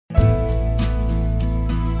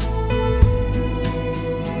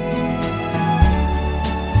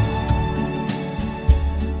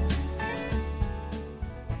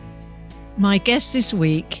My guest this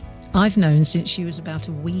week, I've known since she was about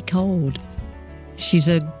a week old. She's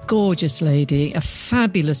a gorgeous lady, a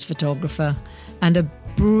fabulous photographer, and a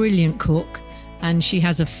brilliant cook. And she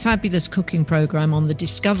has a fabulous cooking program on the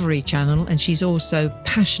Discovery Channel, and she's also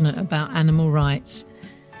passionate about animal rights.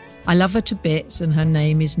 I love her to bits, and her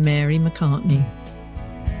name is Mary McCartney.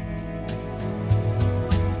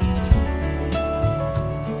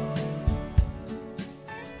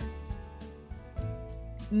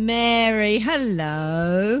 Mary,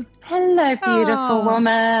 hello. Hello, beautiful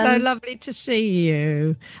woman. So lovely to see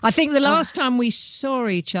you. I think the last time we saw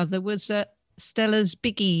each other was at Stella's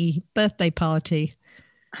Biggie birthday party.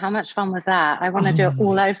 How much fun was that? I want to do it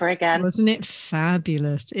all over again. Wasn't it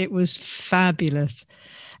fabulous? It was fabulous.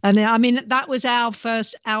 And I mean, that was our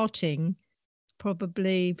first outing,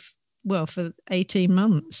 probably, for 18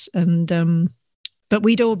 months. And but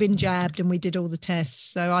we'd all been jabbed and we did all the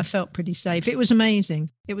tests. So I felt pretty safe. It was amazing.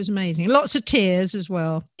 It was amazing. Lots of tears as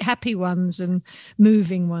well. Happy ones and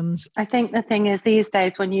moving ones. I think the thing is these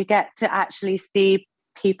days when you get to actually see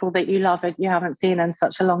people that you love and you haven't seen in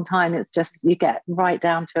such a long time, it's just, you get right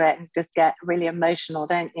down to it and just get really emotional,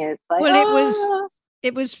 don't you? It's like,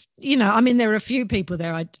 it was, you know, I mean, there are a few people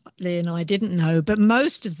there Lee and I didn't know, but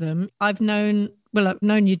most of them I've known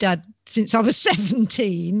your dad since I was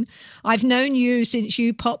 17. I've known you since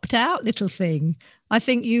you popped out, little thing. I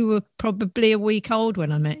think you were probably a week old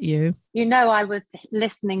when I met you. You know, I was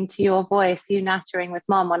listening to your voice, you nattering with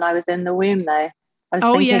Mum when I was in the womb, though. I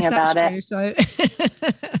was thinking about that's it. True.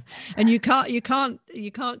 So, and you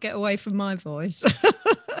can't get away from my voice.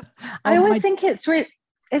 I always think it's really.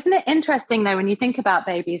 Isn't it interesting, though, when you think about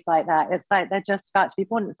babies like that? It's like they're just about to be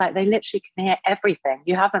born. It's like they literally can hear everything.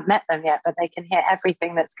 You haven't met them yet, but they can hear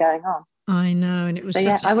everything that's going on. I know. And it was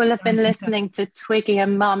I will have been listening to Twiggy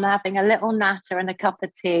and Mum having a little natter and a cup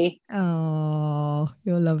of tea. Oh,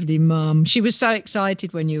 your lovely Mum. She was so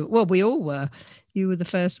excited when we all were. You were the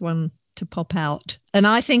first one to pop out. And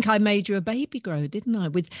I think I made you a baby grow, didn't I?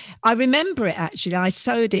 I remember it, actually. I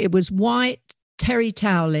sewed it. It was white terry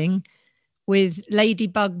toweling with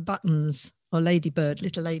ladybug buttons or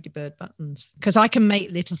little ladybird buttons, because I can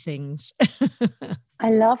make little things. I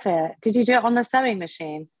love it. Did you do it on the sewing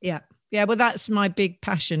machine? Yeah. Well, that's my big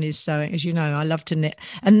passion, is sewing. As you know, I love to knit.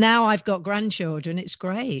 And now I've got grandchildren. It's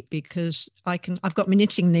great because I've got my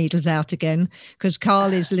knitting needles out again, because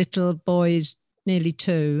Carly's little boy's nearly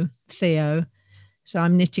 2, Theo. So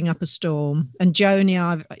I'm knitting up a storm. And Joni,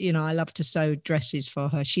 I love to sew dresses for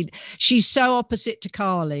her. She's so opposite to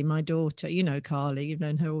Carly, my daughter. You know Carly, you've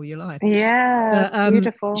known her all your life. Yeah,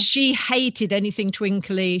 beautiful. She hated anything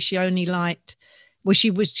twinkly. She only liked,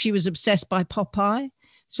 she was obsessed by Popeye.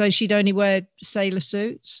 So she'd only wear sailor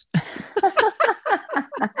suits.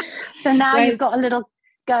 So now you've got a little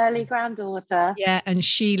girly granddaughter. Yeah, and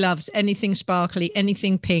she loves anything sparkly,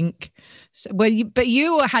 anything pink. So,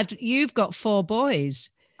 you've got 4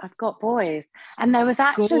 boys. I've got boys. And there was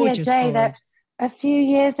actually Gorgeous a day boys. that a few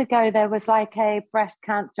years ago, there was like a breast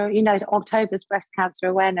cancer, October's breast cancer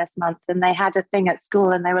awareness month. And they had a thing at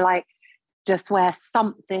school and they were like, just wear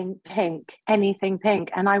something pink, anything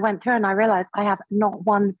pink. And I went through and I realized I have not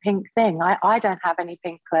one pink thing. I don't have any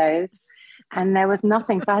pink clothes. And there was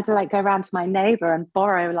nothing. So I had to go around to my neighbour and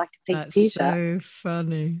borrow like a pink t-shirt. That's so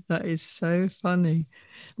funny. That is so funny.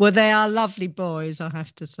 Well, they are lovely boys, I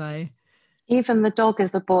have to say. Even the dog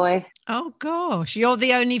is a boy. Oh, gosh. You're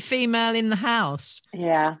the only female in the house.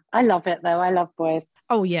 Yeah. I love it, though. I love boys.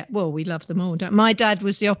 Oh, yeah. Well, we love them all. My dad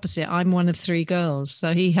was the opposite. I'm one of 3 girls.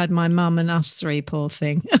 So he had my mum and us 3, poor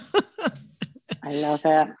thing. I love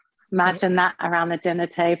it. Imagine that around the dinner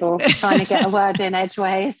table, trying to get a word in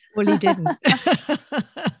edgeways. Well, he didn't.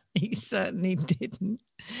 He certainly didn't.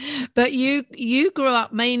 But you grew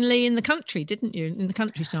up mainly in the country, didn't you? In the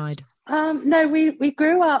countryside. No, we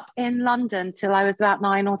grew up in London till I was about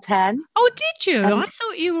 9 or 10. Oh, did you? I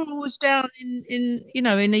thought you were always down in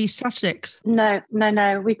East Sussex. No.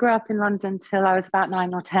 We grew up in London till I was about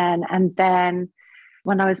 9 or 10, and then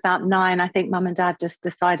when I was about 9, I think Mum and Dad just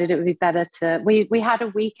decided it would be better to. We had a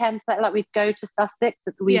weekend, like we'd go to Sussex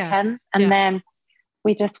at the weekends, and then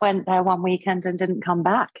we just went there one weekend and didn't come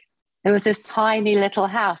back. It was this tiny little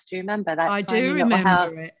house. Do you remember that? I do remember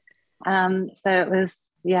it. So it was,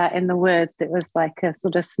 in the woods. It was like a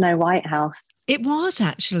sort of Snow White house. It was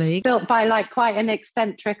actually built by quite an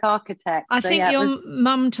eccentric architect. I think your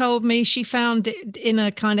mum told me she found it in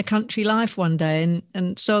a kind of Country Life one day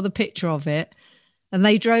and saw the picture of it, and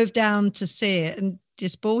they drove down to see it and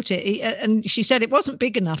just bought it. And she said it wasn't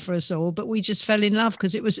big enough for us all, but we just fell in love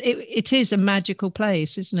because it is a magical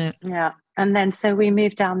place, isn't it? Yeah. And then so we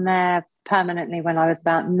moved down there permanently when I was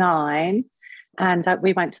about 9. And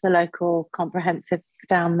we went to the local comprehensive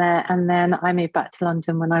down there. And then I moved back to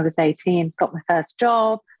London when I was 18, got my first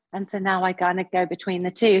job. And so now I kind of go between the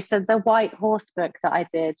two. So the White Horse book that I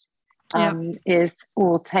did is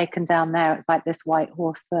all taken down there. It's like this white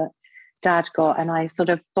horse that Dad got and I sort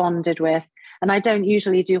of bonded with. And I don't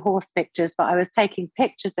usually do horse pictures, but I was taking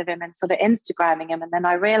pictures of him and sort of Instagramming him. And then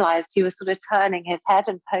I realized he was sort of turning his head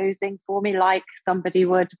and posing for me like somebody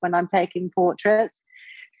would when I'm taking portraits.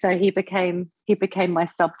 So he became my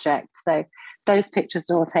subject. So those pictures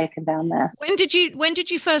are all taken down there. When did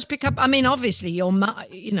you first pick up? I mean, obviously, your mum.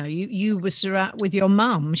 You were surrounded with your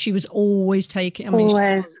mum. She was always taking. I mean,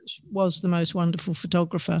 she was the most wonderful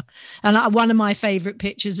photographer. And one of my favourite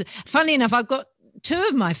pictures. Funny enough, I've got two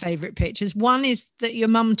of my favourite pictures. One is that your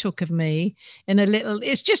mum took of me in a little.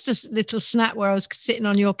 It's just a little snap where I was sitting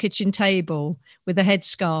on your kitchen table with a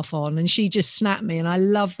headscarf on, and she just snapped me, and I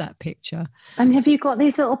love that picture. And have you got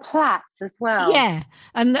these little plaits as well? Yeah,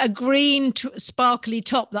 and a green sparkly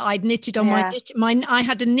top that I'd knitted on my. I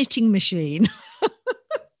had a knitting machine.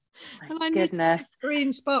 And I goodness,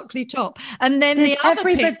 green sparkly top. And then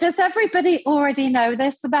does everybody already know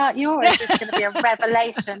this about you, or is this going to be a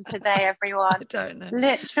revelation today, everyone? I don't know.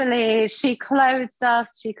 Literally, she clothed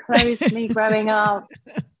us. She clothed me growing up,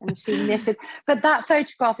 and she knitted. But that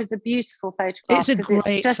photograph is a beautiful photograph. It's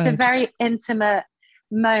it's just a very intimate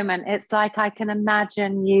moment. It's like I can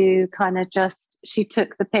imagine you kind of she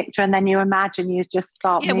took the picture, and then you imagine you just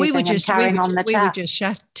start moving we were just carrying on the chat. We were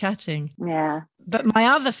just chatting. Yeah. But my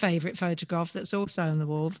other favourite photograph that's also on the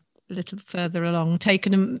wall, a little further along,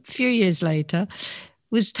 taken a few years later,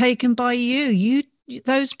 was taken by you.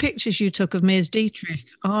 Those pictures you took of me as Dietrich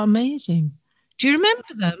are amazing. Do you remember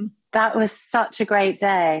them? That was such a great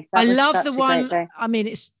day. I love the one. I mean,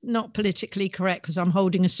 it's not politically correct because I'm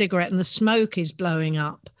holding a cigarette and the smoke is blowing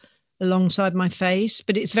up alongside my face,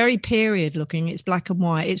 but it's very period looking. It's black and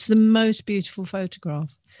white. It's the most beautiful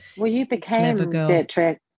photograph. Well, you became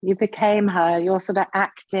Dietrich. You became her. Your sort of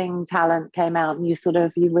acting talent came out, and you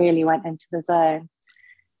really went into the zone.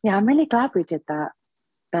 Yeah, I'm really glad we did that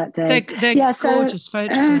day. They're gorgeous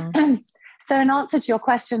photographs. So in answer to your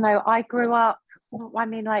question, though, I grew up. I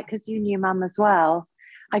mean, like, because you knew Mum as well.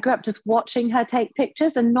 I grew up just watching her take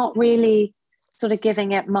pictures and not really sort of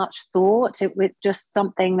giving it much thought. It was just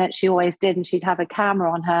something that she always did, and she'd have a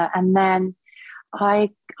camera on her. And then I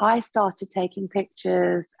started taking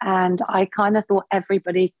pictures, and I kind of thought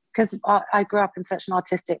everybody, because I grew up in such an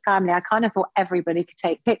artistic family, I kind of thought everybody could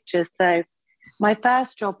take pictures. So my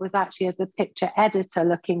first job was actually as a picture editor,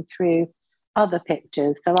 looking through other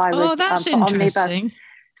pictures. So I would that's interesting.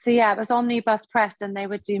 So yeah, it was Omnibus Press, and they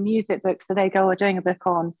would do music books. So they go, we're doing a book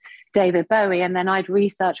on David Bowie, and then I'd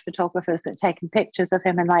research photographers that had taken pictures of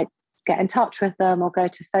him and like get in touch with them or go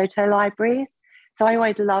to photo libraries. So I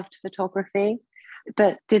always loved photography,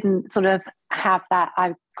 but didn't sort of have that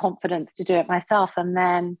confidence to do it myself. And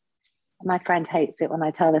then my friend hates it when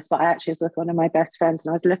I tell this, but I actually was with one of my best friends,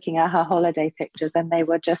 and I was looking at her holiday pictures, and they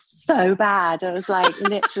were just so bad. It was like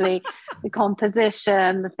literally the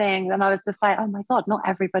composition, the thing. And I was just like, oh my God, not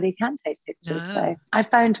everybody can take pictures. No. So I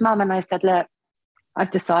phoned Mum and I said, look,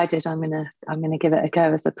 I've decided I'm gonna give it a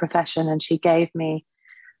go as a profession. And she gave me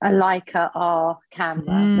a Leica R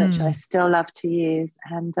camera, which I still love to use.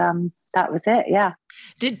 And that was it. Yeah.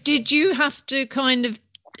 Did you have to kind of,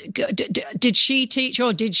 did she teach,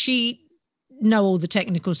 or did she know all the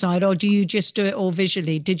technical side, or do you just do it all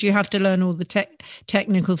visually? Did you have to learn all the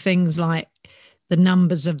technical things like the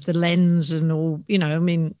numbers of the lens and all,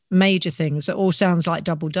 major things? It all sounds like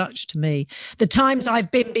double Dutch to me. The times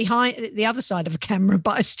I've been behind the other side of a camera,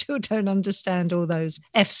 but I still don't understand all those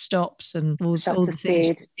f-stops and all the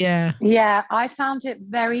things. Yeah. Yeah, I found it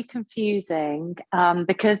very confusing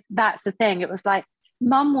because that's the thing. It was like,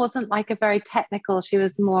 Mum wasn't like a very technical, she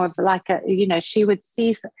was more of like she would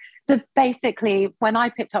see. So basically, when I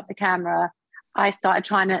picked up the camera, I started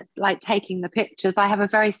trying to like taking the pictures. I have a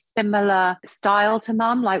very similar style to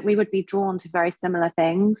Mum. Like we would be drawn to very similar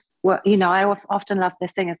things. Well, I often love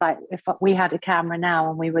this thing. Is like if we had a camera now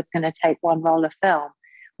and we were going to take one roll of film,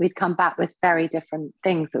 we'd come back with very different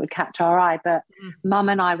things that would catch our eye. But Mum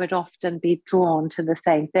and I would often be drawn to the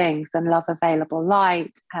same things and love available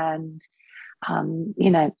light and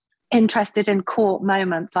interested in caught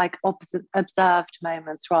moments, like observed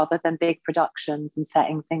moments rather than big productions and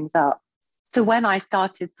setting things up. So when I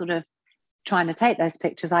started sort of trying to take those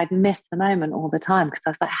pictures, I'd miss the moment all the time because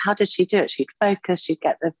I was like, how did she do it? She'd focus, she'd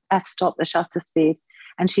get the f-stop, the shutter speed,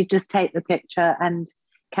 and she'd just take the picture and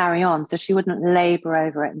carry on. So she wouldn't labor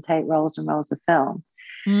over it and take rolls and rolls of film.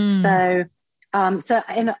 So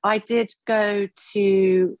I did go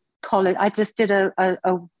to college. I just did a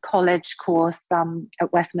college course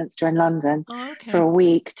at Westminster in London for a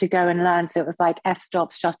week to go and learn. So it was like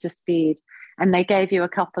f-stop, shutter speed. And they gave you a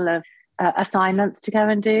couple of assignments to go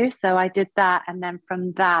and do. So I did that. And then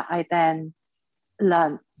from that, I then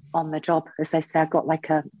learned on the job. As I say, I got like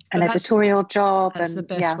an editorial job. That's the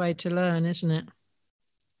best way to learn, isn't it?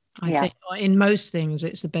 I think in most things,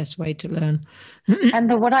 it's the best way to learn.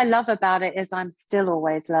 And what I love about it is I'm still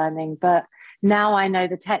always learning. But now I know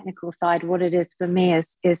the technical side. What it is for me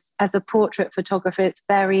is as a portrait photographer, it's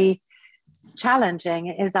very challenging.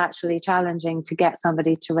 It is actually challenging to get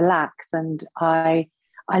somebody to relax. And I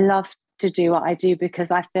love to do what I do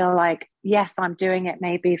because I feel like, yes, I'm doing it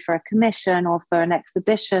maybe for a commission or for an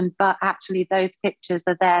exhibition, but actually those pictures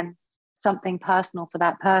are then something personal for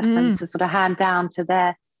that person to sort of hand down to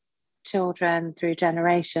their children through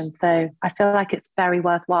generations. So I feel like it's very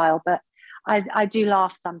worthwhile. But I do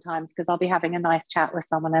laugh sometimes because I'll be having a nice chat with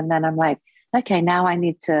someone and then I'm like, okay, now I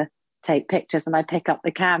need to take pictures, and I pick up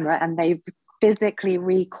the camera and they physically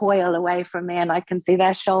recoil away from me and I can see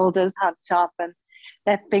their shoulders hunch up and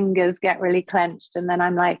their fingers get really clenched. And then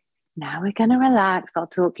I'm like, now we're going to relax. I'll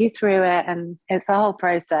talk you through it. And it's a whole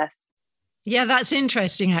process. Yeah, that's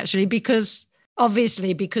interesting, actually, because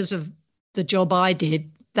obviously because of the job I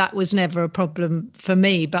did, that was never a problem for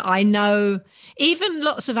me. But I know even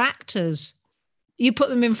lots of actors, you put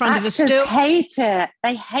them in front of a still. Hate it.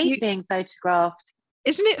 They hate being photographed.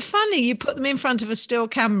 Isn't it funny? You put them in front of a still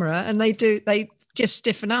camera and they just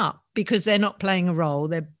stiffen up because they're not playing a role.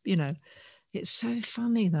 They're, it's so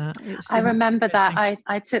funny that. I remember that.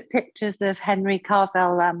 I took pictures of Henry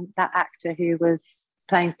Cavill, that actor who was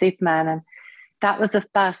playing Superman. And that was the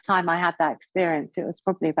first time I had that experience. It was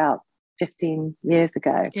probably about 15 years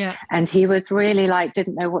ago. Yeah. And he was really like,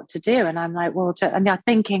 didn't know what to do. And I'm like, well, I'm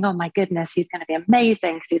thinking, oh my goodness, he's going to be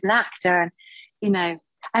amazing because he's an actor. And,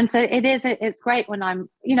 and so it's great when I'm,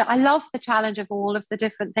 I love the challenge of all of the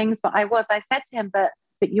different things, but I said to him, but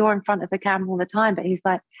you're in front of the camera all the time. But he's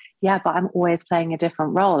like, yeah, but I'm always playing a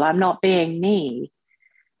different role. I'm not being me.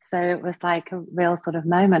 So it was like a real sort of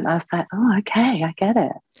moment. I was like, oh, okay, I get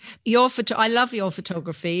it. I love your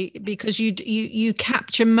photography because you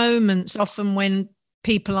capture moments often when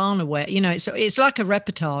people aren't aware. It's like a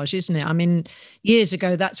reportage, isn't it? I mean, years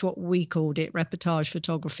ago, that's what we called it, reportage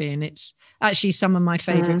photography. And it's actually some of my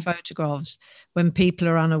favorite photographs when people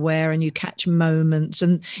are unaware and you catch moments.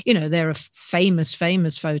 And, there are famous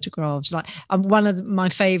photographs. Like one of my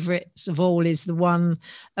favorites of all is the one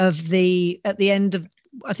at the end of,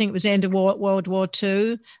 I think it was the end of World War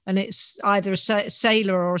II, and it's either a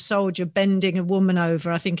sailor or a soldier bending a woman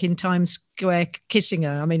over, I think in Times Square, kissing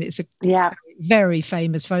her. I mean, it's a very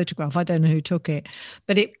famous photograph. I don't know who took it,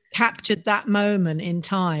 but it captured that moment in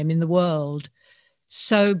time in the world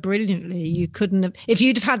so brilliantly. You couldn't have, if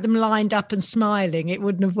you'd have had them lined up and smiling, it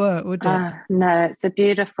wouldn't have worked, would it? No,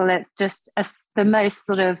 it's just the most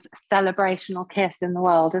sort of celebrational kiss in the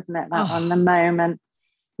world, isn't it? That one, the moment.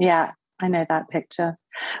 Yeah. I know that picture.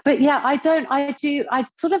 But yeah, I do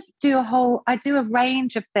a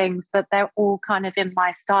range of things, but they're all kind of in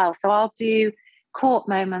my style. So I'll do court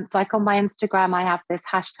moments. Like on my Instagram, I have this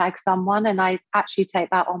 #someone, and I actually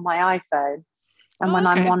take that on my iPhone. And when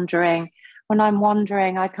I'm wandering,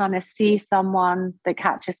 I kind of see someone that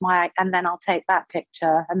catches my eye, and then I'll take that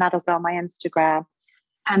picture and that'll go on my Instagram.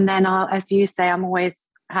 And then as you say, I'm always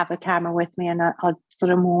have a camera with me, and I'll sort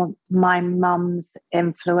of more my mum's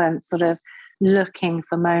influence, sort of looking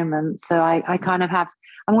for moments. So I kind of I'm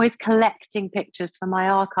always collecting pictures for my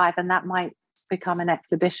archive, and that might become an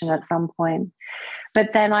exhibition at some point.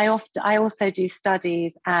 But then I also do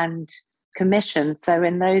studies and commissions. So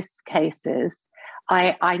in those cases,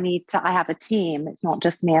 I have a team. It's not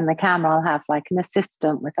just me and the camera. I'll have like an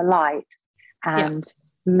assistant with a light and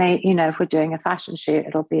if we're doing a fashion shoot,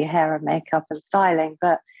 it'll be hair and makeup and styling,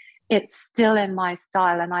 but it's still in my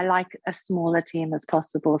style. And I like a smaller team as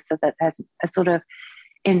possible so that there's a sort of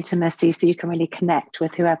intimacy so you can really connect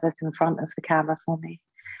with whoever's in front of the camera for me.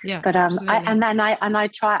 Yeah. But I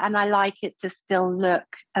try, and I like it to still look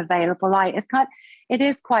available. It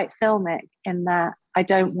is quite filmic in that I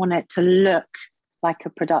don't want it to look like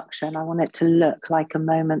a production. I want it to look like a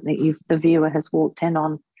moment that the viewer has walked in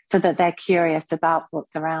on, so that they're curious about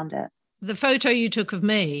what's around it. The photo you took of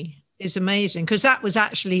me is amazing because that was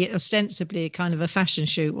actually ostensibly kind of a fashion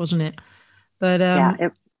shoot, wasn't it? But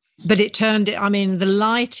but it turned it. I mean, the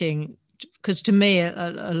lighting, because to me,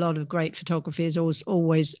 a lot of great photography is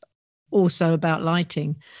always also about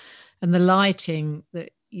lighting, and the lighting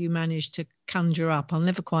that you managed to conjure up. I'll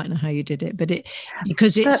never quite know how you did it,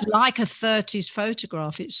 because it's like a 30s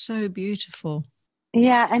photograph. It's so beautiful.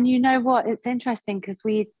 Yeah, and you know what? It's interesting because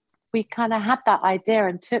we kind of had that idea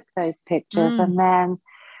and took those pictures, and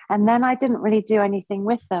then I didn't really do anything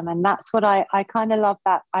with them. And that's what I kind of love,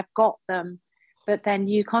 that I've got them. But then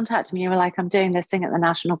you contacted me, you were like, I'm doing this thing at the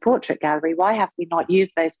National Portrait Gallery. Why have we not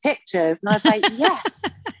used those pictures? And I was like, yes,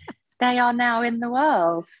 they are now in the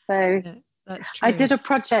world. So yeah, that's true. I did a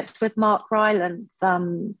project with Mark Rylance.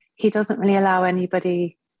 He doesn't really allow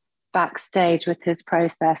anybody backstage with his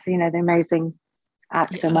process, you know, the amazing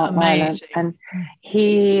actor, Mark Rylance. And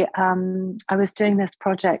I was doing this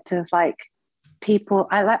project of like people,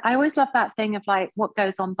 I always love that thing of like what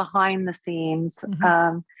goes on behind the scenes.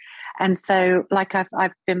 And so like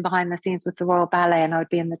I've been behind the scenes with the Royal Ballet, and I would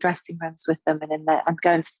be in the dressing rooms with them, and I'd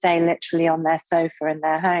go and stay literally on their sofa in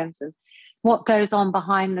their homes, and what goes on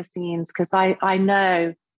behind the scenes, because I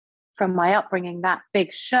know from my upbringing that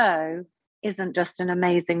big show isn't just an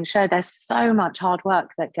amazing show. There's so much hard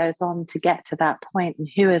work that goes on to get to that point, and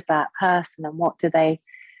who is that person, and what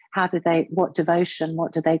devotion,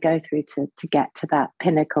 what do they go through to get to that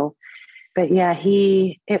pinnacle. But yeah,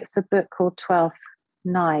 it's a book called 12th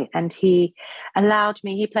Night, and he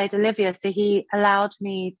played Olivia, so he allowed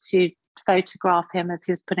me to photograph him as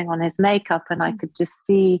he was putting on his makeup, and I could just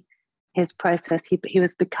see his process. He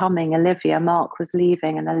was becoming Olivia. Mark was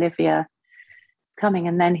leaving and Olivia coming,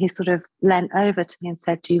 and then he sort of leant over to me and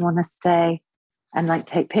said, do you want to stay and like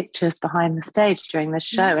take pictures behind the stage during the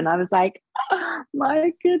show? And I was like, oh,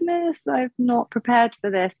 my goodness, I've not prepared for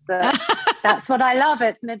this, but that's what I love.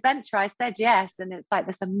 It's an adventure. I said yes, and it's like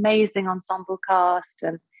this amazing ensemble cast,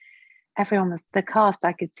 and everyone was the cast.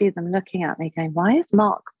 I could see them looking at me going, why is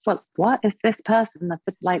Mark, what is this person?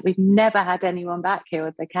 Like, we've never had anyone back here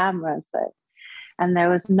with the camera. So, and there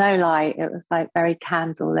was no light. It was like very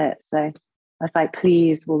candlelit. So I was like,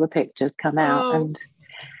 please, will the pictures come out?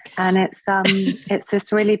 And it's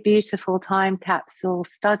this really beautiful time capsule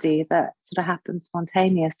study that sort of happens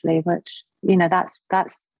spontaneously, which, you know, that's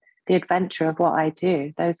the adventure of what I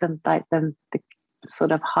do. Those are like the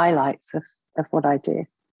sort of highlights of what I do.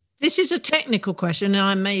 This is a technical question, and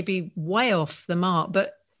I may be way off the mark,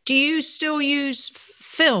 but do you still use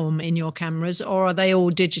film in your cameras, or are they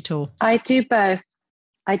all digital? I do both.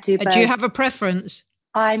 Do you have a preference?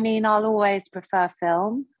 I mean, I'll always prefer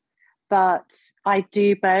film, but I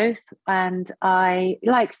do both. And I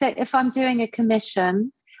like, say, if I'm doing a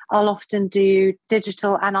commission, I'll often do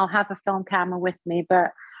digital and I'll have a film camera with me,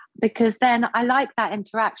 but because then I like that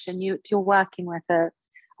interaction. If you're working with a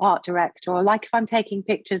art director, or like if I'm taking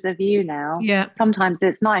pictures of you now, sometimes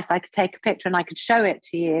it's nice. I could take a picture and I could show it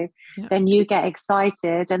to you. Then you get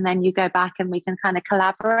excited, and then you go back and we can kind of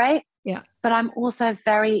collaborate. But I'm also a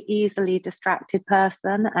very easily distracted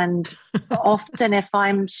person, and often if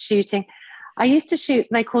I'm shooting, I used to shoot,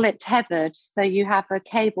 they call it tethered, so you have a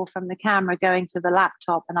cable from the camera going to the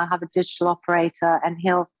laptop, and I have a digital operator and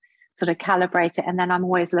he'll sort of calibrate it, and then I'm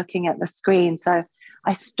always looking at the screen. So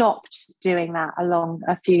I stopped doing that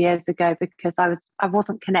a few years ago because I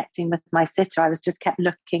wasn't connecting with my sitter. I was just kept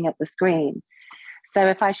looking at the screen. So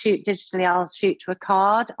if I shoot digitally, I'll shoot to a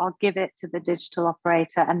card, I'll give it to the digital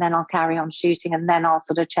operator, and then I'll carry on shooting, and then I'll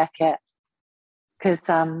sort of check it. Because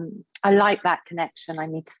I like that connection. I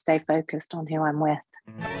need to stay focused on who I'm with.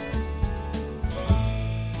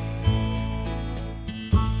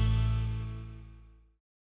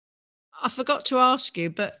 I forgot to ask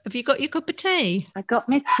you, but have you got your cup of tea? I got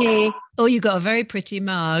my tea. Oh, you got a very pretty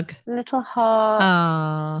mug. Little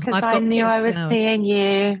heart. Because I knew I was seeing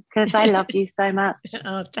you, because I love you so much.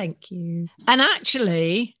 Oh, thank you. And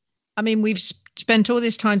actually, I mean, we've spent all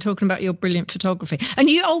this time talking about your brilliant photography. And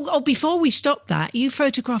you, before we stop that, you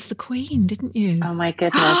photographed the Queen, didn't you? Oh, my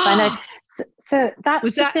goodness. I know. So that's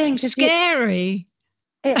was the that thing. Scary?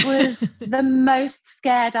 It was the most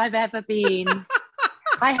scared I've ever been.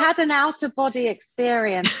 I had an out of body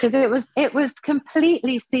experience because it was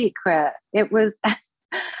completely secret. It was,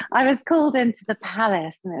 I was called into the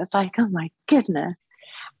palace, and it was like, oh my goodness.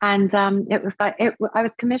 And it was like, I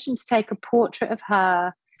was commissioned to take a portrait of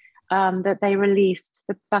her that they released,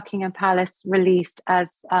 the Buckingham Palace released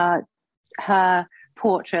as her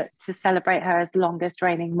portrait to celebrate her as longest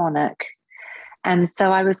reigning monarch. And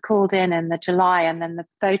so I was called in the July, and then the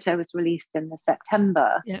photo was released in the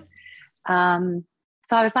September.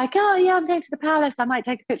 So I was like, oh yeah, I'm going to the palace, I might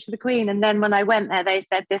take a picture of the Queen. And then when I went there, they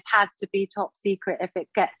said, this has to be top secret. If it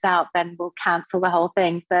gets out, then we'll cancel the whole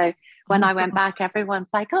thing. So when I went back, everyone's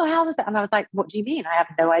like, oh, how was it? And I was like, what do you mean? I have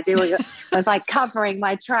no idea. I was like covering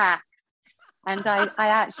my tracks. And I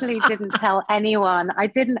actually didn't tell anyone.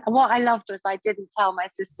 What I loved was I didn't tell my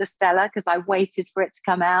sister Stella, because I waited for it to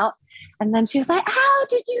come out. And then she was like, how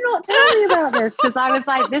did you not tell me about this? Because I was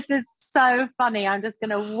like, this is so funny. I'm just going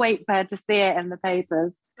to wait for her to see it in the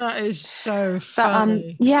papers. That is so But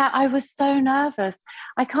funny. yeah, I was so nervous.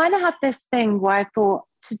 I kind of had this thing where I thought,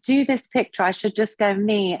 to do this picture, I should just go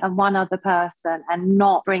me and one other person and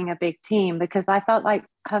not bring a big team, because I felt like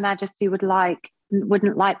Her Majesty wouldn't like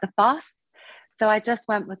the fuss. So I just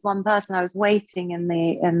went with one person. I was waiting in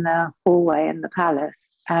the hallway in the palace,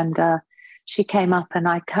 and she came up and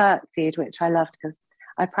I curtsied, which I loved because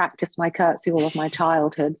I practiced my curtsy all of my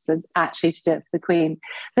childhood, so actually to do it for the Queen.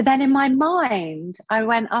 But then in my mind, I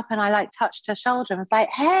went up and I like touched her shoulder and was like,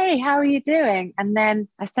 "Hey, how are you doing?" And then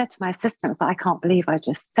I said to my assistant, I was like, "I can't believe I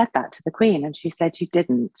just said that to the Queen." And she said, "You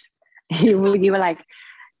didn't. You were like,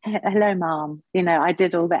 hello, Mom." You know, I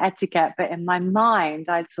did all the etiquette, but in my mind,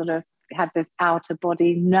 I'd sort of had this outer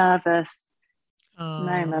body nervous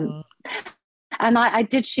moment. And I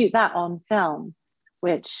did shoot that on film,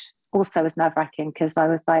 which also was nerve-wracking, because I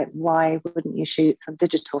was like, why wouldn't you shoot some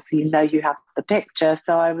digital so you know you have the picture?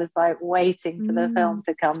 So I was like waiting for the film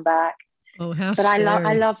to come back. Oh, how but scary.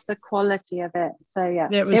 I love the quality of it. So yeah,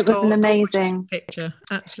 it was an amazing picture.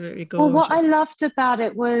 Absolutely gorgeous. Well, what I loved about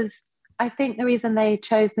it was, I think the reason they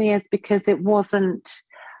chose me is because it wasn't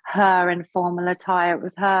her in formal attire. It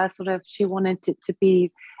was her sort of, she wanted it to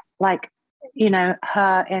be like, you know,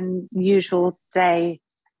 her in usual day,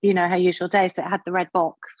 you know, her usual day. So it had the red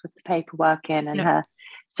box with the paperwork in, and her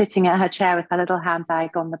sitting at her chair with her little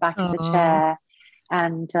handbag on the back of the chair,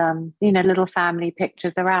 and, you know, little family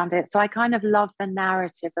pictures around it. So I kind of love the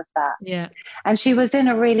narrative of that. Yeah. And she was in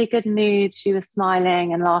a really good mood. She was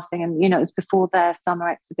smiling and laughing. And, you know, it was before their summer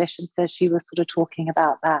exhibition. So she was sort of talking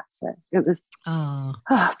about that. So it was,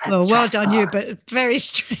 well done you, but very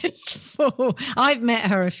stressful. I've met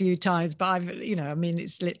her a few times, but I've, you know, I mean,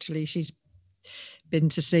 it's literally, she's been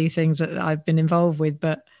to see things that I've been involved with,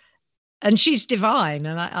 and she's divine,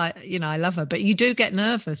 and I you know, I love her, but you do get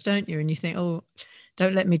nervous, don't you? And you think, oh,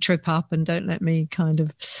 don't let me trip up, and don't let me kind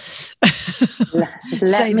of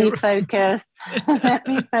let me focus. Let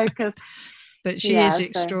me focus. But she is an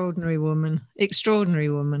extraordinary woman.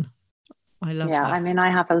 I love her. I mean, I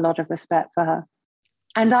have a lot of respect for her,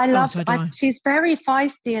 and I loved. She's very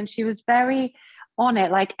feisty, and she was very on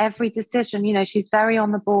it. Like every decision, you know, she's very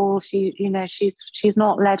on the ball. She, you know, she's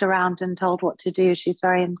not led around and told what to do. She's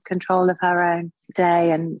very in control of her own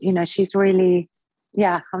day, and you know, she's really,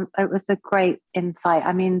 it was a great insight.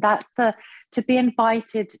 I mean, to be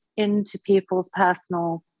invited into people's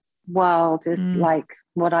personal world is like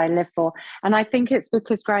what I live for. And I think it's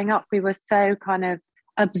because growing up we were so kind of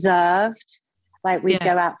observed. Like we'd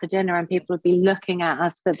go out for dinner and people would be looking at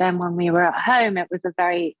us. But then when we were at home, it was a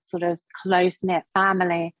very sort of close-knit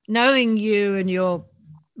family. Knowing you and your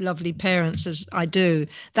lovely parents as I do,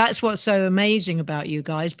 that's what's so amazing about you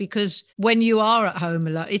guys, because when you are at home a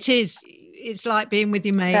lot, it's like being with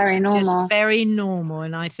your mates. Very normal. Just very normal.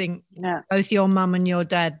 And I think both your mum and your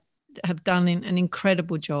dad have done an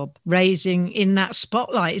incredible job raising in that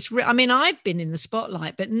spotlight. I mean, I've been in the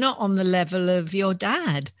spotlight, but not on the level of your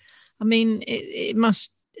dad. I mean,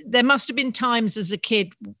 there must have been times as a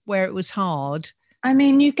kid where it was hard. I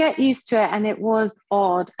mean, you get used to it, and it was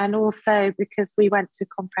odd. And also because we went to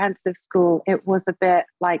comprehensive school, it was a bit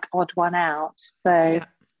like odd one out. So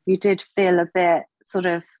you did feel a bit sort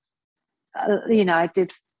of, you know,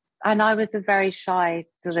 and I was a very shy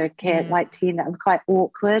sort of kid, like teen. I'm quite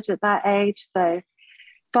awkward at that age. So,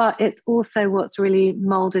 but it's also what's really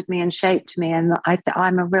molded me and shaped me. And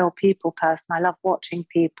I'm a real people person. I love watching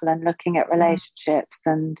people and looking at relationships.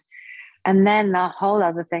 And then the whole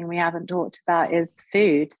other thing we haven't talked about is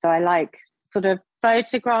food. So I like sort of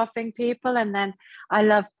photographing people, and then I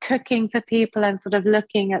love cooking for people and sort of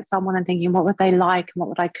looking at someone and thinking, what would they like and what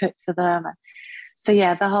would I cook for them?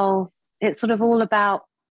 So it's sort of all about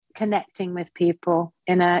connecting with people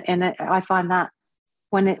I find that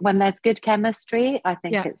when there's good chemistry, I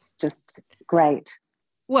think it's just great.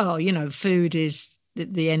 Well, you know, food is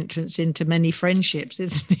the entrance into many friendships,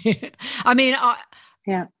 isn't it? I mean,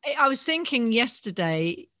 I was thinking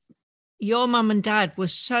yesterday, your mum and dad were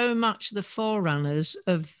so much the forerunners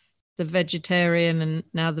of the vegetarian and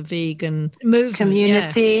now the vegan movement.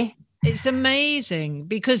 Community. Yeah. It's amazing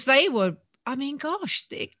because they were, I mean, gosh,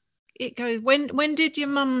 it goes. When did your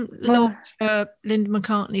mum launch Linda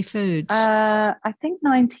McCartney Foods? I think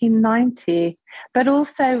 1990. But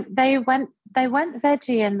also they went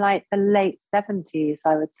veggie in like the late 70s,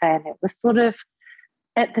 I would say, and it was sort of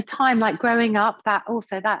at the time, like growing up, that was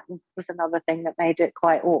another thing that made it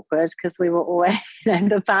quite awkward because we were always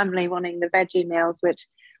the family wanting the veggie meals, which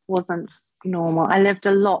wasn't normal. I lived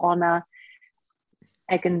a lot on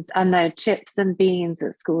chips and beans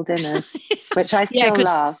at school dinners, which I still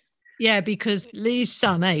love. Yeah, because Lee's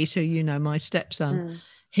son Ace, who you know, my stepson,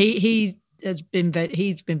 he has been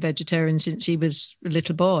he's been vegetarian since he was a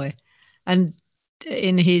little boy, and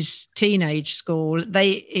in his teenage school,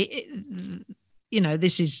 this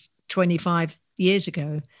is 25 years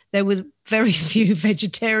ago. There was very few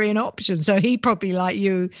vegetarian options, so he probably, like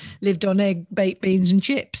you, lived on egg, baked beans, and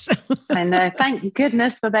chips. I know. Thank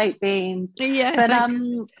goodness for baked beans.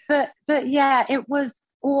 Yeah, but yeah, it was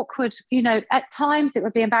awkward. At times it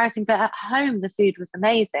would be embarrassing, but at home the food was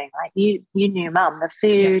amazing. Like you knew, Mum, the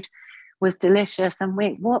food was delicious, and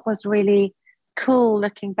what was really cool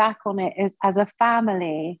looking back on it is, as a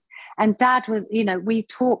family. And Dad was, we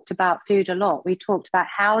talked about food a lot. We talked about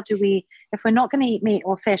how do we, if we're not going to eat meat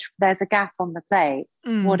or fish, there's a gap on the plate.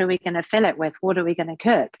 What are we going to fill it with? What are we going to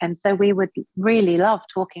cook? And so we would really love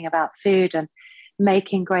talking about food and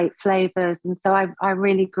making great flavors. And so I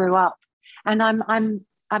really grew up, and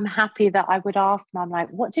I'm happy that I would ask Mum, like,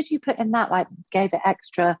 what did you put in that? Like, gave it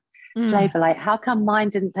extra flavor. Like, how come mine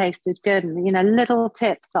didn't taste as good? And little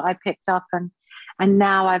tips that I picked up, and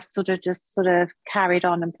now I've sort of carried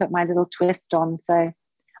on and put my little twist on. So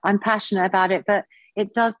I'm passionate about it, but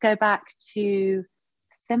it does go back to,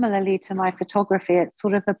 similarly to my photography, it's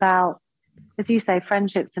sort of about, as you say,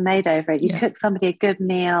 friendships are made over it. You cook somebody a good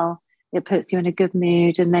meal, it puts you in a good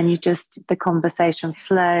mood, and then the conversation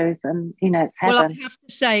flows, and it's heaven. Well, I have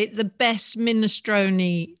to say, the best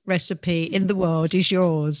minestrone recipe in the world is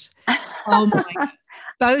yours. Oh my God.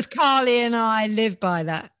 Both Carly and I live by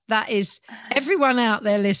that. That is, everyone out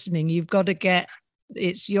there listening, you've got to get,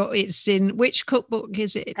 it's in, which cookbook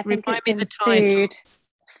is it? Remind me the title.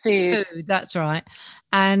 Food. That's right.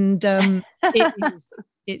 And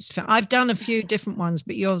it's I've done a few different ones,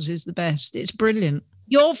 but yours is the best. It's brilliant.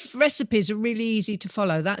 Your recipes are really easy to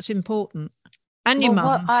follow. That's important. And your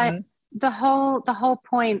mum. The whole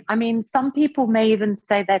point. I mean, some people may even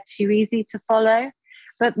say they're too easy to follow,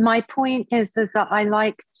 but my point is that I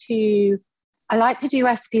like to do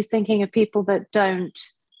recipes thinking of people that don't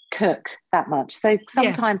cook that much. So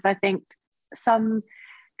sometimes I think some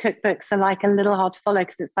cookbooks are like a little hard to follow,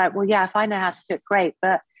 because it's like, well, yeah, if I know how to cook, great,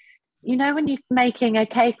 but when you're making a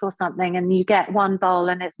cake or something and you get one bowl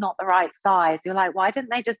and it's not the right size, you're like, why didn't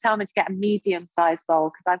they just tell me to get a medium-sized bowl?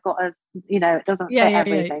 Because I've got it doesn't fit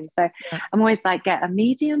everything. So I'm always like, get a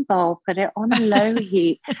medium bowl, put it on a low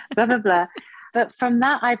heat, blah, blah, blah. But from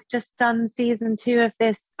that, I've just done season 2 of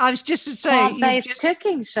this I was just to say, plant-based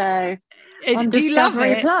cooking show on do you love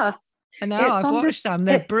Discovery it? Plus. I know, I've watched them.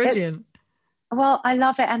 They're brilliant. Well, I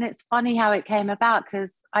love it. And it's funny how it came about,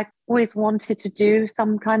 because I always wanted to do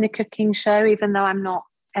some kind of cooking show, even though I'm not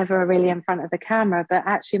ever really in front of the camera. But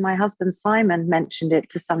actually, my husband, Simon, mentioned it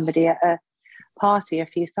to somebody at a party a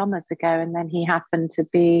few summers ago. And then he happened to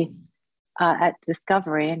be at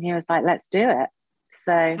Discovery, and he was like, let's do it.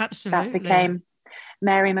 So Absolutely. That became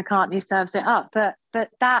Mary McCartney Serves It Up. But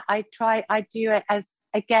that I do it as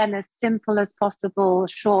simple as possible,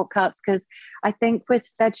 shortcuts, because I think with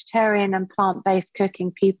vegetarian and plant-based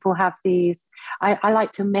cooking, people have these, I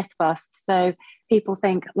like to myth bust. So people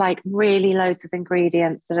think like really loads of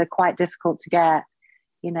ingredients that are quite difficult to get,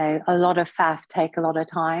 a lot of faff, take a lot of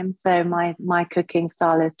time. So my cooking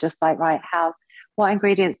style is just like, right, what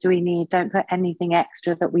ingredients do we need? Don't put anything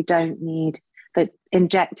extra that we don't need, but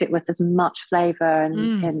inject it with as much flavor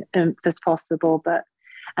and oomph as possible.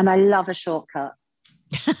 And I love a shortcut.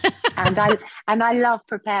 and I love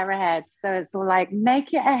prepare ahead. So it's all like,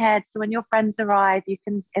 make it ahead, so when your friends arrive, you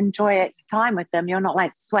can enjoy time with them. You're not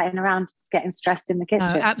like sweating around getting stressed in the kitchen.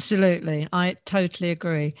 No, absolutely. I totally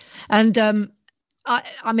agree. And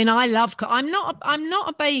I mean, I love. I'm not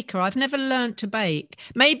a baker. I've never learned to bake.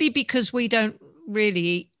 Maybe because we don't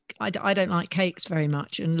really. I don't like cakes very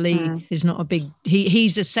much, and Lee is not a big.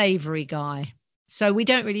 He's a savoury guy, so we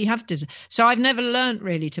don't really have to. So I've never learned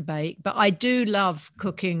really to bake, but I do love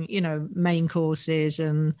cooking. Main courses,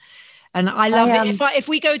 and I love it. If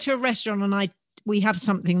we go to a restaurant and we have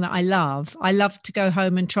something that I love to go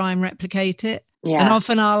home and try and replicate it. Yeah. And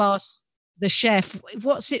often I'll ask the chef,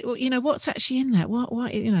 what's it, what's actually in that? What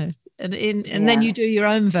and then you do your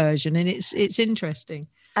own version, and it's interesting.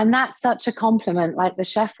 And that's such a compliment. Like the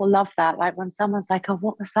chef will love that. Like when someone's like, oh,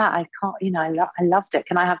 what was that? I can't, I loved it.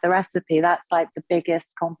 Can I have the recipe? That's like the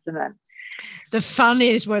biggest compliment. The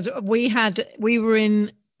funniest was we were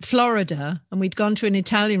in Florida, and we'd gone to an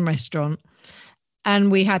Italian restaurant, and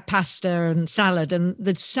we had pasta and salad, and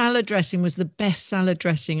the salad dressing was the best salad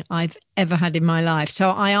dressing I've ever had in my life. So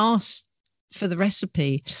I asked for the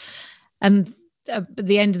recipe, and at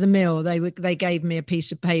the end of the meal, they gave me a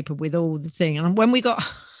piece of paper with all the thing. And when we got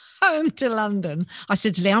home to London, I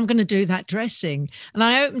said to Lee, I'm going to do that dressing. And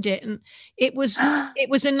I opened it and it was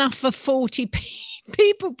enough for 40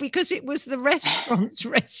 people because it was the restaurant's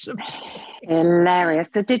recipe.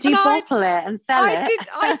 Hilarious. So did you bottle it and sell it?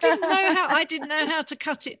 I didn't know how to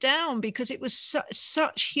cut it down because it was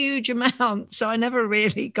such huge amounts. So I never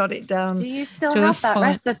really got it down. Do you still have that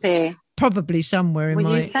recipe? Probably somewhere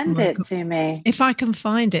Will you send it to me? If I can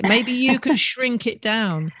find it. Maybe you can shrink it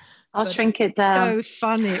down. I'll shrink it down. So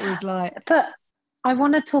funny. It was like. But I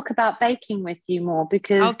want to talk about baking with you more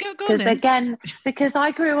because because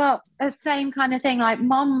I grew up the same kind of thing. Like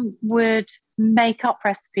Mum would make up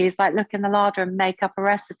recipes, like look in the larder and make up a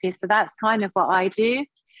recipe. So that's kind of what I do.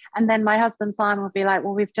 And then my husband Simon would be like,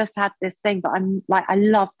 well, we've just had this thing, but I'm like, I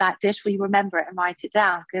love that dish. Will you remember it and write it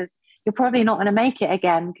down? Because you're probably not going to make it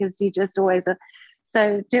again because you just always are.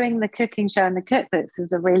 So doing the cooking show and the cookbooks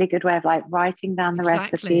is a really good way of like writing down the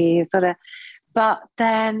recipe, sort of. But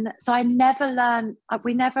then, so I never learned,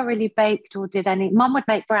 we never really baked or did any. Mum would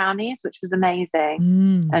make brownies, which was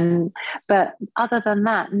amazing. But other than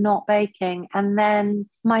that, not baking. And then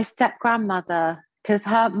my step grandmother, because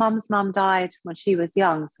her mum's mum died when she was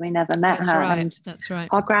young, so we never met her. Right. That's right.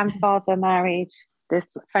 Our grandfather married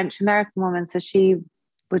this French American woman, so she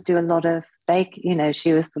would do a lot of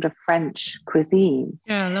she was sort of French cuisine.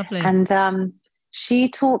 Yeah, lovely. And she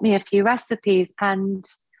taught me a few recipes. And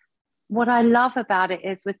what I love about it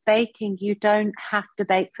is with baking, you don't have to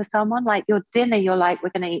bake for someone. Like your dinner, you're like, we're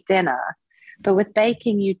going to eat dinner. But with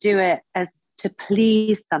baking, you do it as to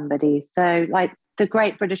please somebody. So like the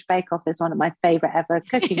Great British Bake Off is one of my favorite ever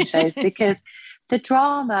cooking shows because the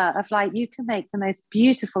drama of like, you can make the most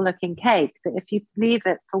beautiful looking cake, but if you leave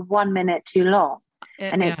it for 1 minute too long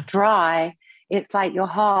and it's dry, it's like your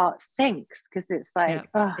heart sinks because it's like,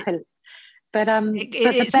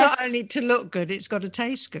 it's not only to look good, it's got to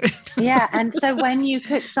taste good. Yeah. And so when you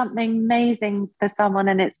cook something amazing for someone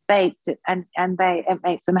and it's baked and it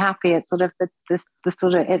makes them happy, it's sort of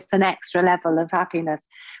it's an extra level of happiness.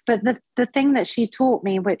 But the thing that she taught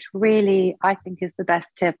me, which really I think is the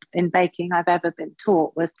best tip in baking I've ever been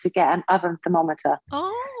taught, was to get an oven thermometer.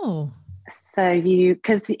 Oh. So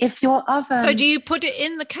because if your oven. So do you put it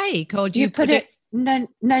in the cake or do you put it? No,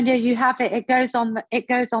 you have it. It goes on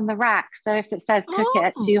the rack. So if it says cook it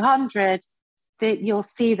at 200, you'll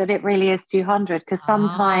see that it really is 200. Because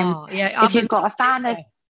sometimes if you've got a fan,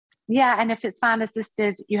 and if it's fan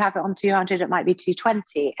assisted, you have it on 200. It might be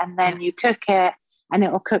 220, and then you cook it, and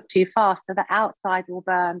it will cook too fast. So the outside will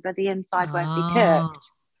burn, but the inside won't be cooked.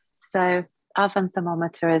 So oven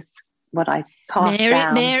thermometer is what I pass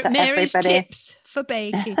down to Mary's everybody. Tips for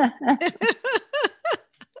baking.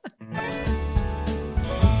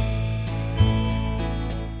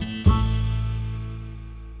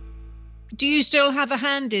 Do you still have a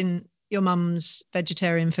hand in your mum's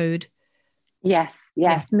vegetarian food? Yes.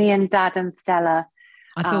 Me and Dad and Stella.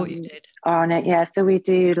 I thought you did. Are on it, yeah. So we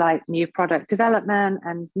do like new product development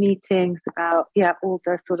and meetings about all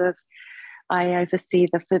the sort of. I oversee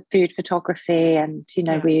the food photography, and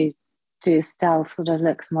we do. Stella sort of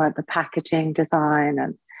looks more at the packaging design,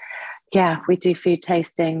 and we do food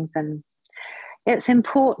tastings, and it's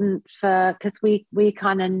important because we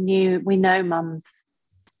kind of know Mum's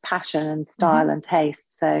passion and style and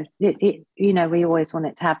taste, so we always want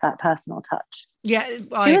it to have that personal touch.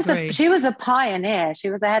 She was a pioneer. She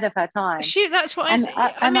was ahead of her time. That's what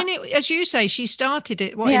as you say, she started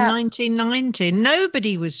it in 1990.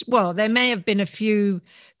 Nobody was, there may have been a few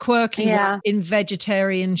quirky ones in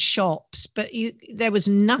vegetarian shops, but there was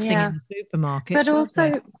nothing in the supermarket.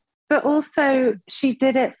 But also she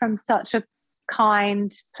did it from such a kind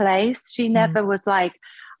place. She never was like,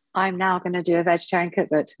 I'm now going to do a vegetarian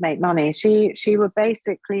cookbook to make money. She would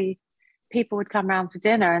basically, people would come around for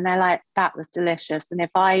dinner and they're like, that was delicious. And if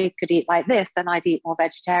I could eat like this, then I'd eat more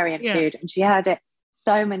vegetarian food. And she heard it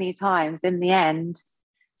so many times. In the end,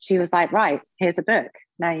 she was like, right, here's a book.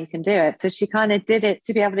 Now you can do it. So she kind of did it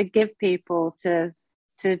to be able to give people to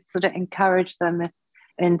sort of encourage them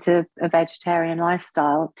into a vegetarian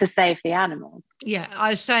lifestyle to save the animals. Yeah,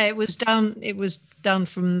 I say it was done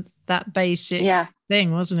from that basic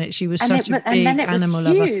thing, wasn't it? She was such a big animal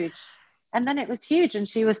lover. And then it was huge, and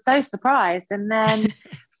she was so surprised. And then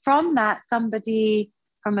from that, somebody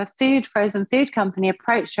from a frozen food company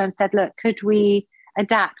approached her and said, look, could we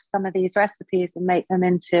adapt some of these recipes and make them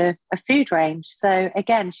into a food range? So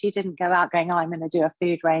again, she didn't go out going, I'm going to do a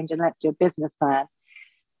food range and let's do a business plan.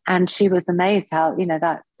 And she was amazed how,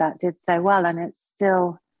 that did so well. And it's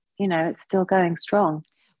still going strong.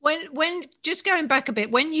 When just going back a bit,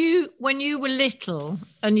 when you were little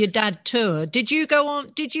and your dad toured, did you go on?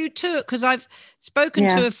 Did you tour? Because I've spoken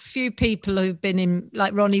to a few people who've been in,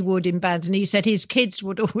 like Ronnie Wood in bands, and he said his kids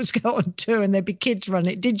would always go on tour and there'd be kids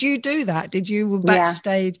running. Did you do that? Did you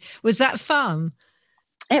backstage? Was that fun?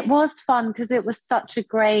 It was fun because it was such a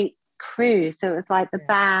great crew. So it was like the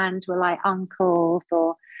band were like uncles,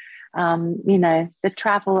 or the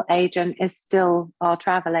travel agent is still our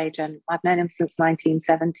travel agent. I've known him since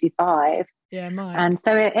 1975. Yeah, Mike. And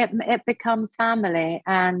so it becomes family,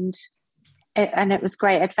 and it was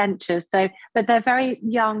great adventures. So, but they're very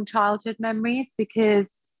young childhood memories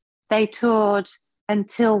because they toured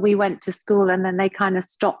until we went to school, and then they kind of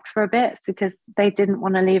stopped for a bit because they didn't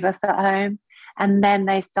want to leave us at home. And then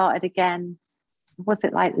they started again. Was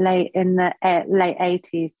it like late in the late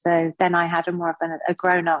 80s? So then I had a more of a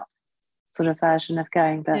grown-up sort of version of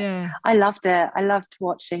going, but I loved it. I loved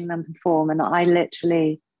watching them perform, and I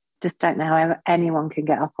literally just don't know how anyone can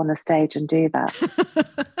get up on a stage and do that.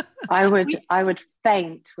 I would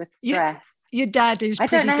faint with stress. Your dad is. I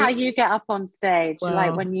don't know how you get up on stage,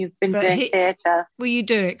 like when you've been doing theatre. Well, you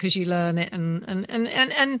do it because you learn it, and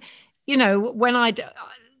when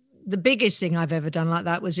the biggest thing I've ever done like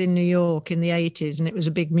that was in New York in the 80s, and it was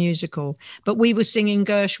a big musical, but we were singing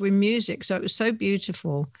Gershwin music, so it was so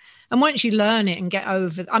beautiful. And once you learn it and get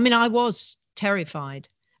over, I mean, I was terrified.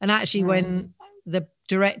 And actually when the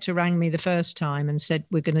director rang me the first time and said,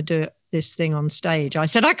 we're going to do this thing on stage, I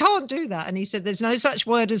said, I can't do that. And he said, there's no such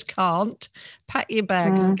word as can't. Pack your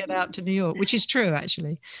bags and get out to New York, which is true,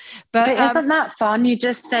 actually. But isn't that fun? You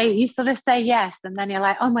sort of say yes, and then you're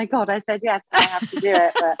like, oh my God, I said yes, I have to do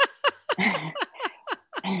it. But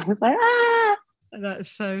it's like,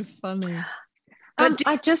 That's so funny. But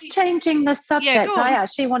I just changing the subject. I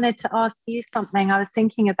actually wanted to ask you something. I was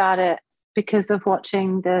thinking about it because of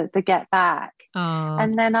watching the Get Back.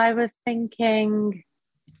 And then I was thinking,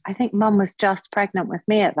 I think Mum was just pregnant with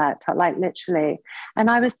me at that time, like literally. And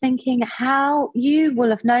I was thinking how you will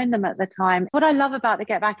have known them at the time. What I love about the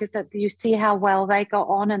Get Back is that you see how well they got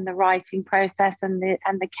on, and the writing process and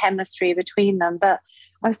the chemistry between them. But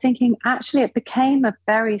I was thinking, actually, it became a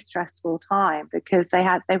very stressful time because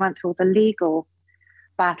they went through all the legal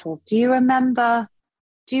battles. Do you remember?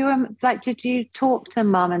 Did you talk to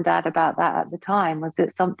Mum and Dad about that at the time? Was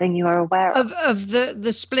it something you were aware of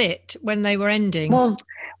the split when they were ending? Well,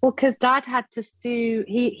 because Dad had to sue.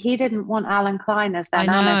 He didn't want Alan Klein as their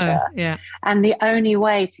manager. Yeah. And the only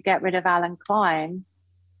way to get rid of Alan Klein,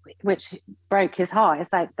 which broke his heart,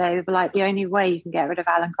 is like they were like, the only way you can get rid of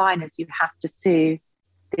Alan Klein is you have to sue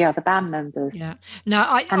the other band members. Yeah. No,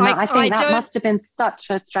 I think that must have been such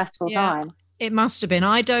a stressful time. It must have been.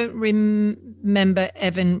 I don't remember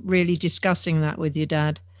Evan really discussing that with your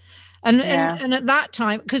dad. And at that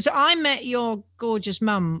time, because I met your gorgeous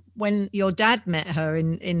mum when your dad met her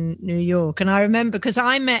in New York. And I remember because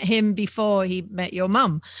I met him before he met your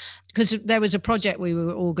mum, because there was a project we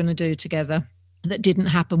were all going to do together that didn't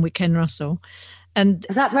happen with Ken Russell. And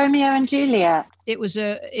was that Romeo and Juliet? It was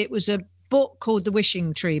a book called The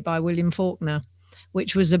Wishing Tree by William Faulkner,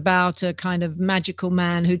 which was about a kind of magical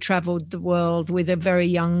man who traveled the world with a very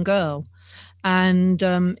young girl. And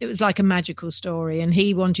it was like a magical story. And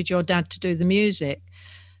he wanted your dad to do the music.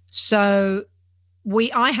 So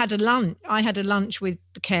I had a lunch with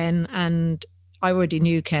Ken, and I already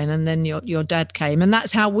knew Ken, and then your dad came, and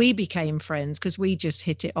that's how we became friends, because we just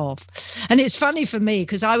hit it off. And it's funny for me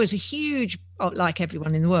because I was a huge, like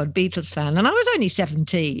everyone in the world, Beatles fan, and I was only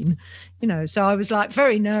 17, so I was like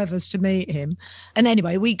very nervous to meet him. And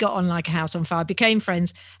anyway, we got on like a house on fire, became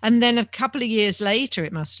friends, and then a couple of years later,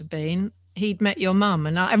 it must have been, he'd met your mum.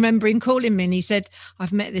 And I remember him calling me and he said,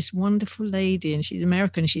 I've met this wonderful lady and she's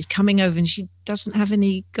American. She's coming over and she doesn't have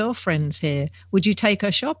any girlfriends here. Would you take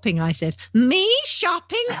her shopping? I said, me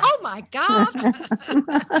shopping? Oh my God.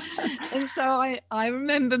 And so I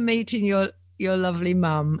remember meeting your lovely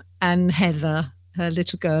mum and Heather, her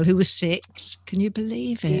little girl who was 6. Can you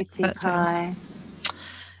believe it? Beauty pie.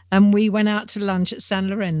 And we went out to lunch at San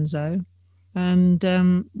Lorenzo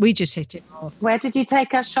and we just hit it off. Where did you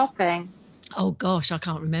take her shopping? Oh gosh, I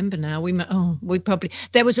can't remember now.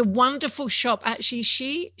 There was a wonderful shop. Actually,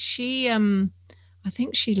 she I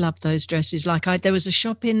think she loved those dresses. There was a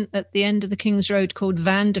shop at the end of the King's Road called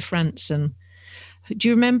Van de Fransen. Do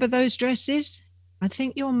you remember those dresses? I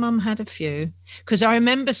think your mum had a few, because I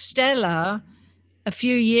remember Stella a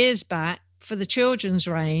few years back for the children's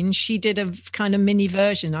range. She did a kind of mini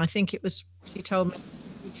version. I think she told me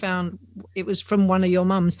found it was from one of your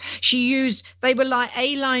mums. They were like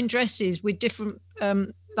A-line dresses with different,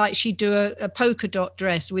 like she'd do a polka dot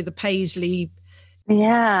dress with a paisley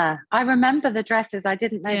Yeah, I remember the dresses. I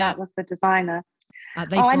didn't know that was the designer.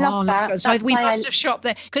 I love that. So we must have shopped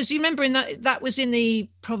there, because you remember that was in the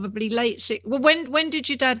probably late. Well, when did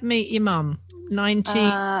your dad meet your mum? 19.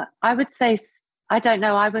 I would say, I don't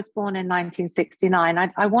know. I was born in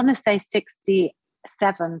 1969. I want to say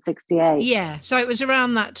 67, 68. Yeah, so it was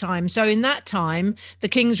around that time. So in that time, the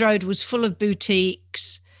King's Road was full of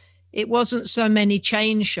boutiques. It wasn't so many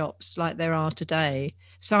chain shops like there are today.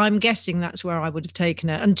 So I'm guessing that's where I would have taken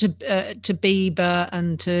her, and to Bieber,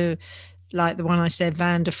 and to, like the one I said,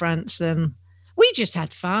 Van der Fransen. We just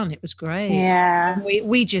had fun. It was great. Yeah.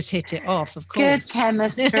 We just hit it off, of course. Good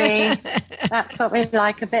chemistry. That's what we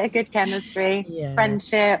like, a bit of good chemistry. Yeah.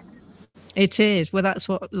 Friendship. It is. Well, that's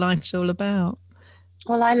what life's all about.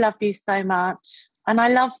 Well, I love you so much. And I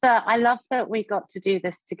love that we got to do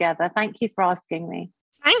this together. Thank you for asking me.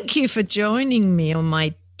 Thank you for joining me on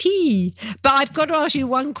my tea. But I've got to ask you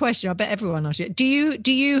one question. I bet everyone asks you. Do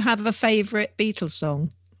you have a favourite Beatles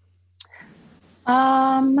song?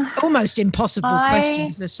 Almost impossible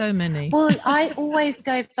questions. There's so many. Well, I always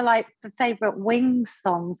go for like the favourite Wings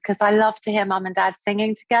songs, because I love to hear Mum and Dad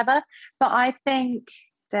singing together. But I think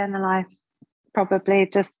Day in the Life probably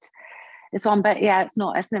just is one. But yeah, it's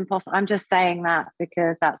an impossible. I'm just saying that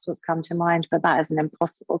because that's what's come to mind. But that is an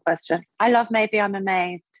impossible question. I love Maybe I'm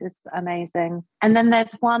Amazed. It's amazing. And then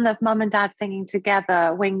there's one of Mum and Dad singing together,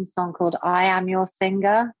 a Wings song called I Am Your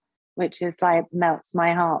Singer, which is like melts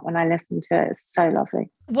my heart when I listen to it. It's so lovely.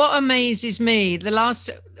 What amazes me,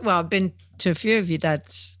 I've been to a few of your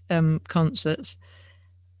dad's concerts,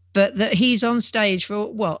 but that he's on stage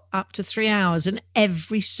for up to 3 hours, and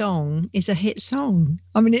every song is a hit song.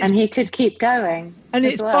 I mean, and he could keep going, and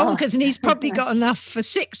it's bonkers. And he's probably got enough for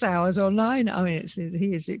 6 hours or 9. I mean,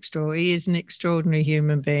 he is extraordinary. He is an extraordinary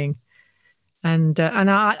human being, and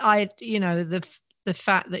I the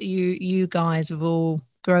fact that you guys have all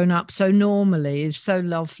grown up so normally is so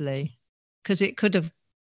lovely, because it could have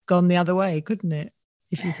gone the other way, couldn't it,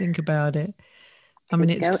 if you think about it? I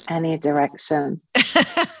mean, it's go any direction.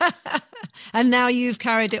 And now you've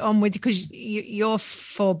carried it on with, because your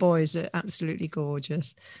 4 boys are absolutely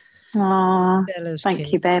gorgeous. Oh,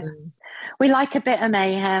 thank you, babe. We like a bit of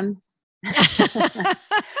mayhem.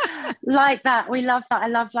 Like that. We love that. I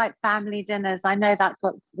love like family dinners. I know that's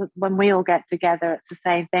what, when we all get together, it's the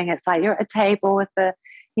same thing. It's like you're at a table with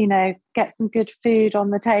get some good food on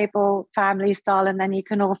the table, family style, and then you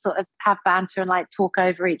can all sort of have banter and like talk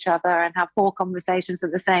over each other and have 4 conversations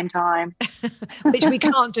at the same time. Which we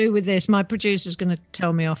can't do with this. My producer's going to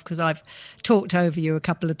tell me off because I've talked over you a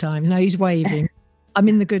couple of times. Now he's waving. I'm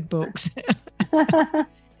in the good books.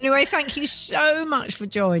 Anyway, thank you so much for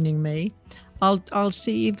joining me. I'll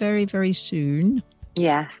see you very, very soon.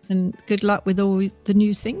 Yes. And good luck with all the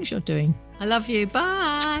new things you're doing. I love you.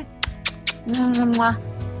 Bye. Mwah.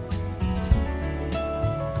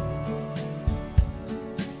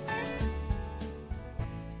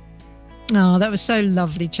 Oh, that was so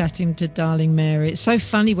lovely chatting to darling Mary. It's so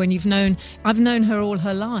funny when I've known her all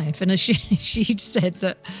her life. And as she'd said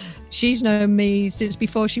that she's known me since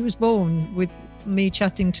before she was born, with me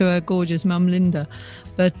chatting to her gorgeous mum, Linda.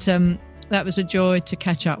 But that was a joy to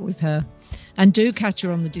catch up with her. And do catch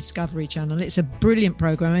her on the Discovery Channel. It's a brilliant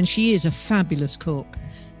programme, and she is a fabulous cook.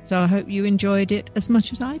 So I hope you enjoyed it as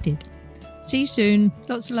much as I did. See you soon.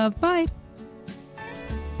 Lots of love. Bye.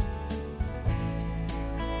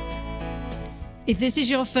 If this is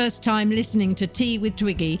your first time listening to Tea with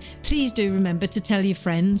Twiggy, please do remember to tell your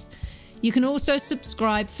friends. You can also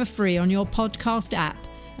subscribe for free on your podcast app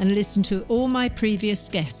and listen to all my previous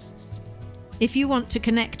guests. If you want to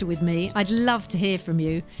connect with me, I'd love to hear from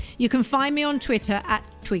you. You can find me on Twitter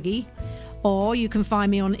 @Twiggy, or you can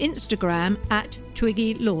find me on Instagram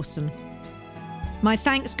 @TwiggyLawson. My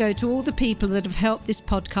thanks go to all the people that have helped this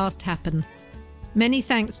podcast happen. Many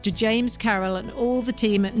thanks to James Carroll and all the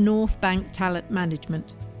team at North Bank Talent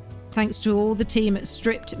Management. Thanks to all the team at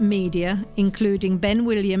Stripped Media, including Ben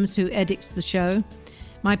Williams, who edits the show,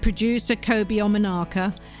 my producer Kobe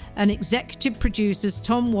Omanaka, and executive producers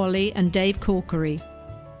Tom Wally and Dave Corkery.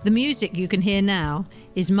 The music you can hear now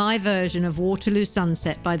is my version of Waterloo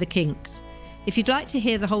Sunset by the Kinks. If you'd like to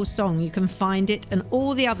hear the whole song, you can find it and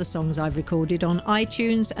all the other songs I've recorded on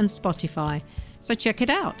iTunes and Spotify, so check it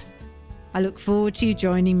out. I look forward to you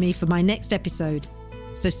joining me for my next episode.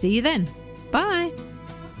 So see you then. Bye.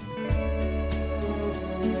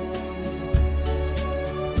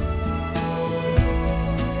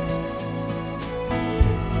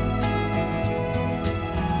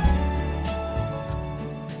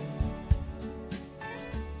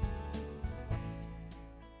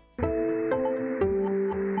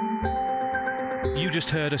 You You just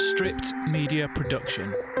heard a Stripped Media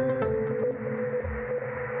production.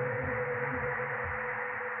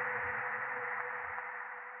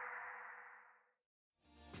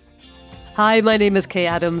 Hi, my name is Kay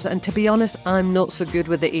Adams, and to be honest, I'm not so good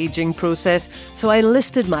with the ageing process, so I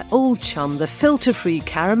enlisted my old chum, the filter-free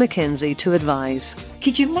Cara McKenzie, to advise.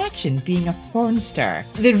 Could you imagine being a porn star?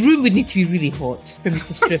 The room would need to be really hot for me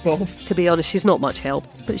to strip off. To be honest, she's not much help,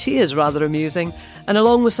 but she is rather amusing. And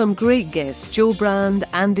along with some great guests, Joe Brand,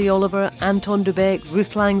 Andy Oliver, Anton Dubeck,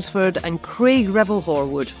 Ruth Langsford and Craig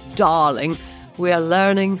Revel-Horwood, darling, we are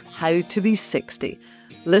learning how to be 60.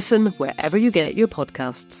 Listen wherever you get your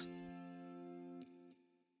podcasts.